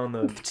something on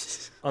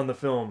the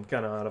film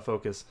kind of out of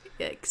focus?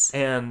 Yikes.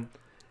 And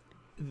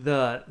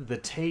the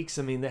takes,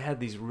 they had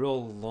these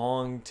real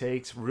long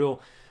takes,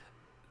 real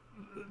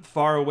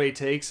far away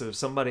takes of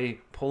somebody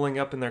pulling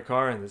up in their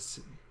car, and this,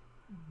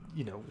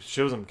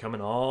 shows them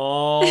coming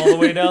all the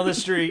way down the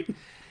street,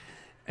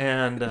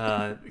 and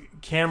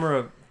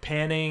camera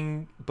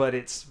panning but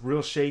it's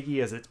real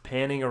shaky as it's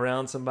panning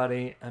around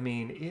somebody. I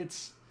mean,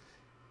 it's...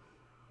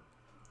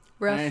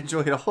 Rough. I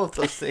enjoyed all of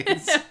those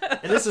things.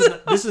 And this is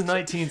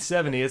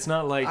 1970. It's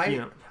not like,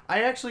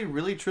 I actually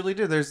really truly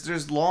do.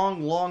 There's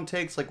long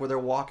takes like where they're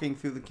walking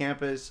through the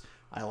campus.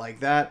 I like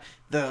that.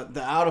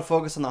 The out of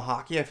focus on the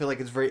hockey, I feel like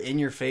it's very in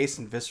your face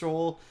and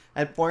visceral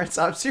at points.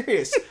 I'm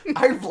serious.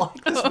 I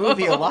like this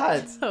movie a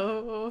lot.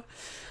 Oh.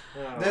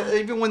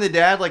 Even when the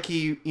dad, like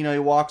he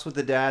walks with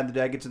the dad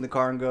gets in the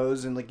car and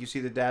goes, and like you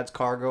see the dad's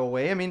car go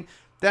away. I mean,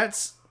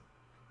 that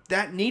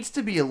needs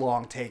to be a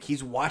long take.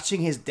 He's watching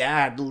his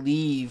dad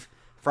leave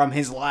from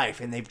his life,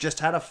 and they've just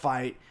had a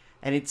fight,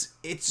 and it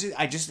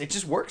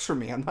just works for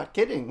me. I'm not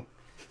kidding.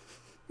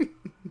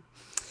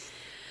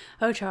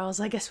 Oh, Charles,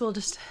 I guess we'll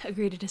just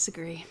agree to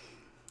disagree.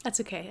 That's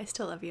okay. I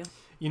still love you.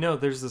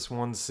 There's this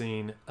one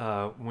scene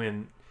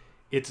when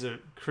it's a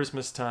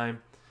Christmas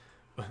time.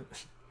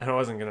 I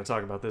wasn't going to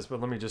talk about this, but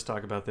let me just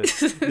talk about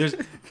this. There's,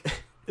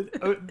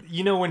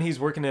 when he's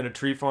working at a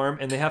tree farm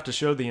and they have to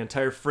show the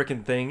entire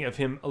frickin' thing of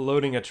him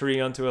loading a tree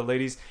onto a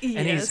lady's,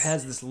 and he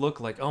has this look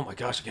like, oh my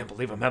gosh, I can't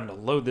believe I'm having to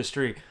load this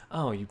tree.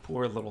 Oh, you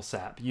poor little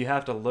sap. You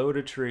have to load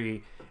a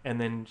tree,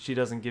 and then she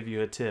doesn't give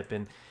you a tip,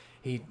 and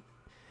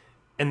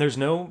there's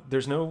no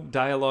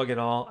dialogue at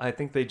all. I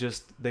think they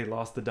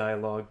lost the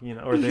dialogue,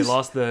 or they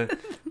lost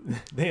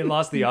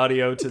the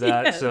audio to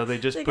that, so they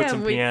just put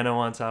some piano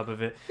on top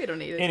of it. We don't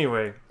need it.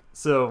 Anyway,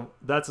 so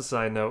that's a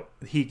side note.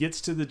 He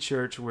gets to the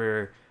church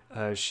where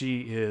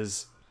she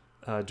is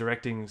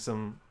directing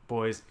some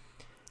boys.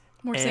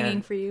 More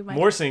singing for you, Mike.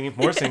 More singing,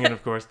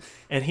 of course.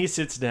 And he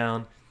sits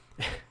down,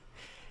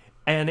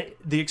 and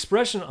the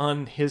expression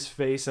on his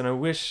face, and I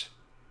wish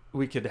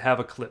we could have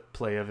a clip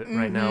play of it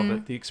right now,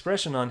 but the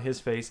expression on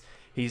his face,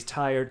 he's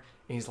tired,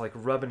 and he's like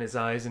rubbing his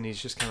eyes, and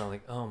he's just kind of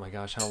like, oh my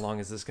gosh, how long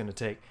is this going to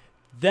take?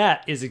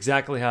 That is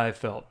exactly how I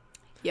felt.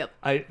 Yep.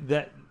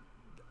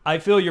 I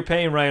feel your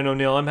pain, Ryan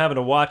O'Neal. I'm having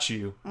to watch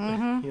you.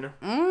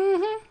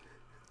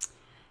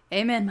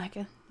 Amen,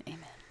 Micah. Amen.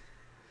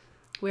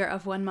 We're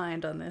of one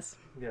mind on this.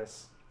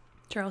 Yes.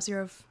 Charles,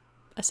 you're of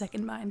a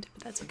second mind,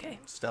 but that's okay.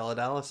 Stella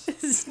Dallas.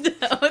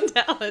 Stella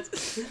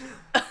Dallas.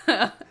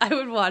 I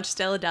would watch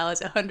Stella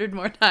Dallas 100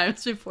 more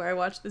times before I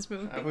watch this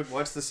movie. I would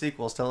watch the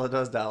sequel, Stella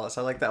Does Dallas.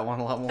 I like that one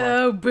a lot more.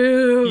 Oh,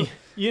 boo.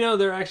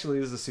 There actually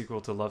is a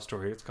sequel to Love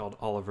Story. It's called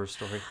Oliver's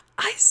Story.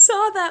 I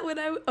saw that when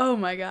oh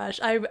my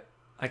gosh. I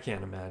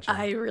can't imagine.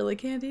 I really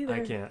can't either. I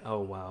can't. Oh,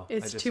 wow.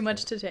 It's too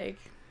much to take.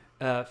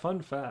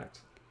 Fun fact.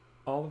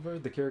 Oliver,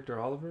 the character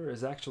Oliver,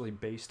 is actually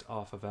based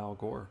off of Al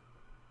Gore.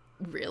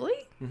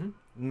 Really? Mm-hmm.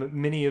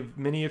 Many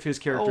of his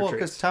character traits.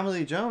 Because Tommy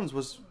Lee Jones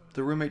was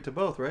the roommate to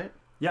both, right?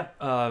 Yeah.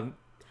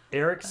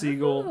 Eric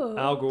Siegel,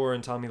 Al Gore,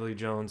 and Tommy Lee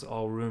Jones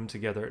all roomed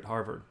together at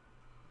Harvard.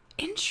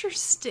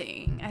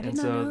 Interesting. I did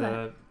not know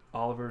that.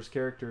 Oliver's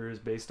character is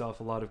based off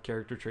a lot of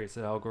character traits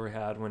that Al Gore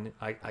had when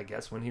I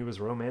guess when he was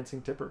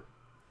romancing Tipper.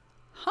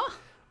 Huh.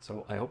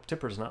 So I hope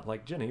Tipper's not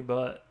like Ginny,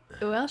 but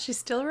well, she's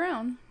still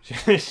around.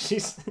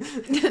 she's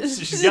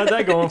got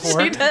that going for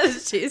her. She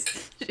does.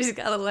 She's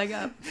got a leg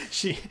up.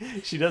 She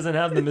doesn't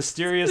have the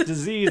mysterious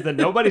disease that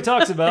nobody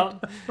talks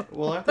about.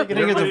 Well, aren't they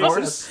getting a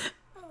divorce?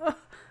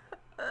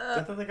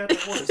 I thought they got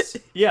divorced.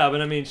 Yeah,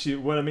 but I mean,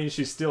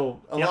 she's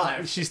still alive.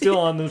 Yeah, she's still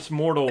on this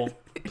mortal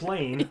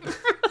plane.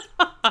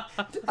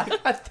 I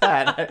got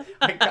that.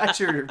 I got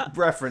your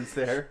reference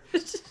there.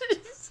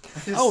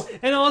 Oh,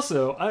 and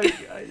also,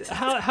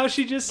 how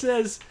she just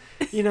says,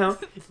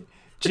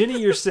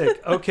 Ginny, you're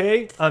sick.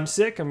 Okay, I'm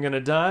sick. I'm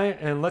gonna die,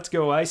 and let's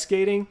go ice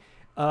skating.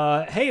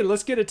 Hey,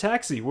 let's get a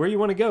taxi. Where you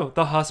want to go?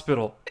 The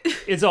hospital.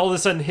 It's all of a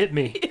sudden hit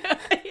me.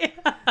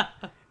 Yeah.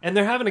 And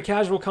they're having a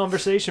casual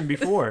conversation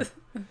before.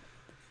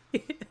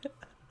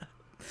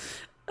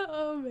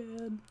 Oh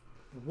man.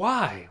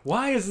 Why?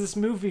 Why is this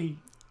movie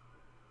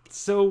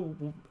so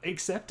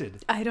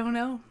accepted? I don't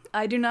know.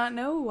 I do not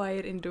know why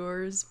it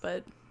endures,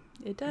 but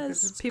it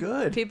does. It's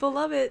good. People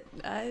love it.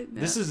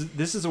 This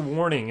is a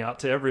warning out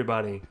to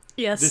everybody.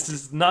 Yes. This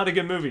is not a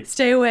good movie.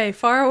 Stay away.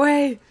 Far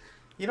away.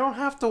 You don't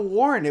have to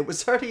warn. It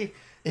was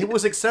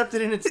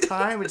accepted in its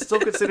time. It's still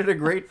considered a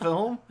great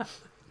film.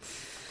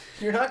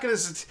 You're not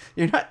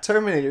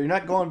Terminator. You're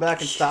not going back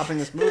and stopping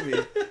this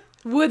movie.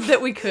 Would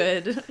that we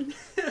could.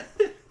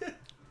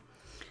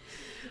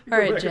 All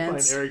right,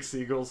 gents. Find Eric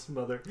Siegel's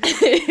mother.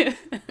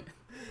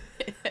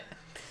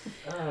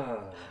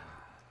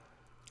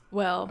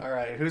 Well. All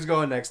right, who's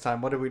going next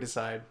time? What did we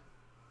decide?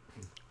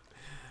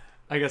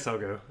 I guess I'll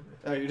go.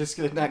 Oh, you're just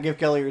gonna not give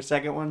Kelly your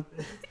second one?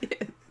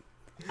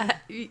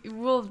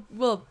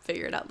 We'll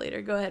figure it out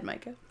later. Go ahead,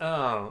 Micah.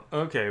 Oh,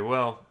 okay.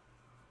 Well,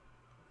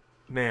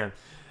 man.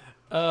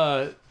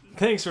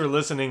 Thanks for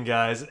listening,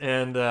 guys.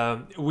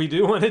 And we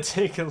do want to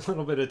take a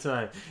little bit of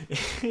time.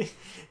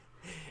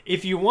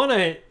 If you want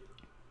to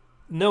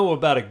know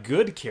about a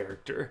good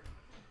character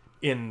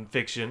in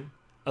fiction,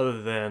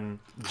 other than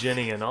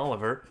Jenny and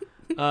Oliver,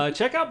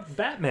 check out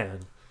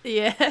Batman.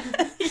 Yeah.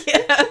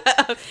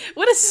 Yeah.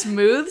 What a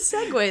smooth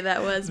segue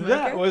that was, Micah.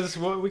 That was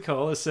what we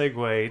call a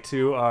segue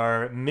to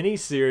our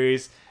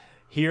mini-series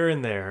here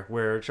and there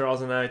where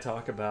Charles and I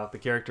talk about the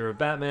character of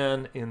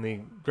Batman in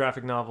the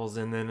graphic novels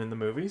and then in the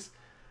movies.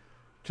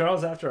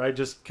 Charles, after I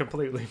just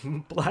completely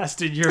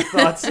blasted your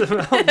thoughts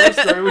about your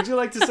story, would you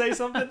like to say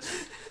something?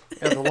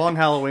 Yeah, The Long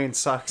Halloween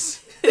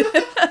sucks.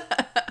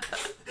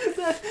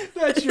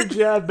 That's your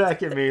jab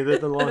back at me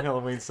that The Long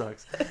Halloween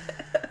sucks.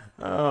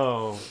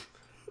 Oh,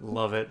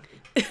 love it.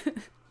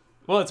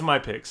 Well, it's my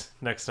picks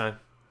next time.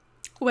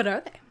 What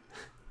are they?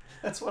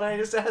 That's what I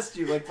just asked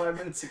you like 5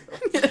 minutes ago.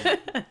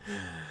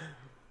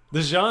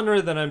 The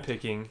genre that I'm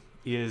picking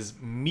is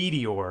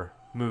meteor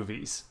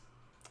movies.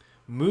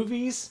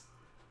 Movies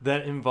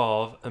that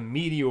involve a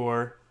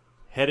meteor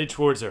headed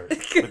towards Earth.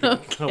 With a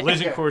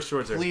collision course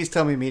towards Earth. Please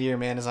tell me Meteor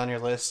Man is on your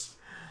list.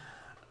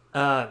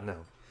 No.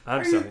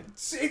 I'm sorry.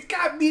 It's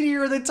got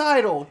Meteor in the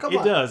title. Come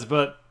on. It does,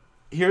 but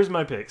here's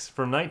my picks.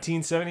 From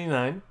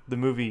 1979, the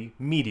movie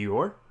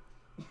Meteor.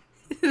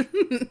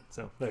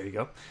 So, there you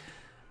go.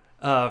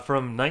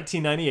 From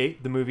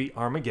 1998, the movie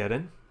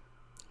Armageddon.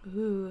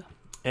 Ooh.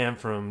 And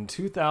from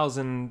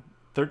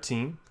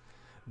 2013,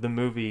 the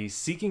movie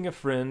Seeking a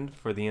Friend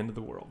for the End of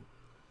the World.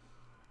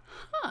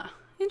 Huh.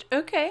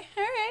 Okay.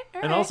 All right.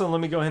 And also, let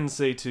me go ahead and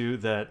say, too,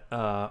 that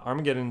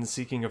Armageddon and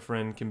Seeking a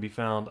Friend can be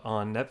found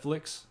on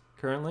Netflix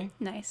currently.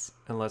 Nice.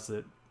 Unless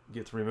it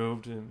gets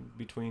removed in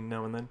between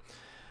now and then.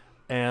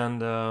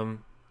 And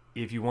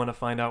if you want to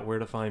find out where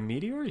to find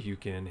Meteor, you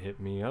can hit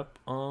me up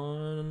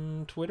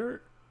on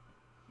Twitter.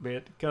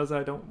 Because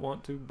I don't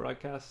want to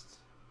broadcast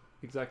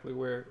exactly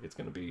where it's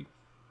going to be.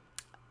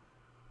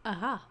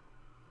 Aha.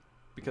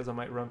 Because I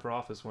might run for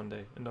office one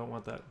day and don't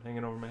want that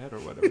hanging over my head or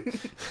whatever.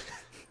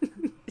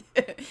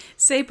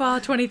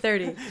 SAPA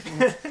 2030.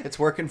 It's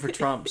working for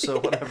Trump, so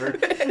whatever.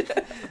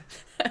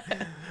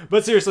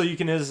 But seriously, you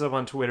can hit us up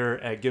on Twitter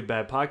at Good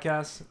Bad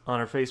Podcast. On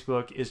our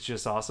Facebook, It's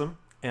Just Awesome.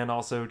 And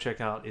also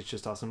check out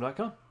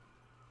itsjustawesome.com.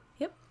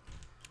 Yep.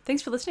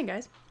 Thanks for listening,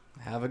 guys.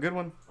 Have a good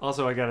one.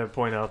 Also, I got to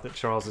point out that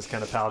Charles is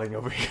kind of pouting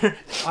over here.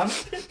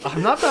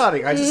 I'm not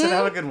pouting. I just said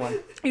have a good one.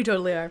 You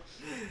totally are.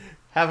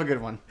 Have a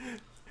good one.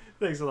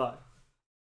 Thanks a lot.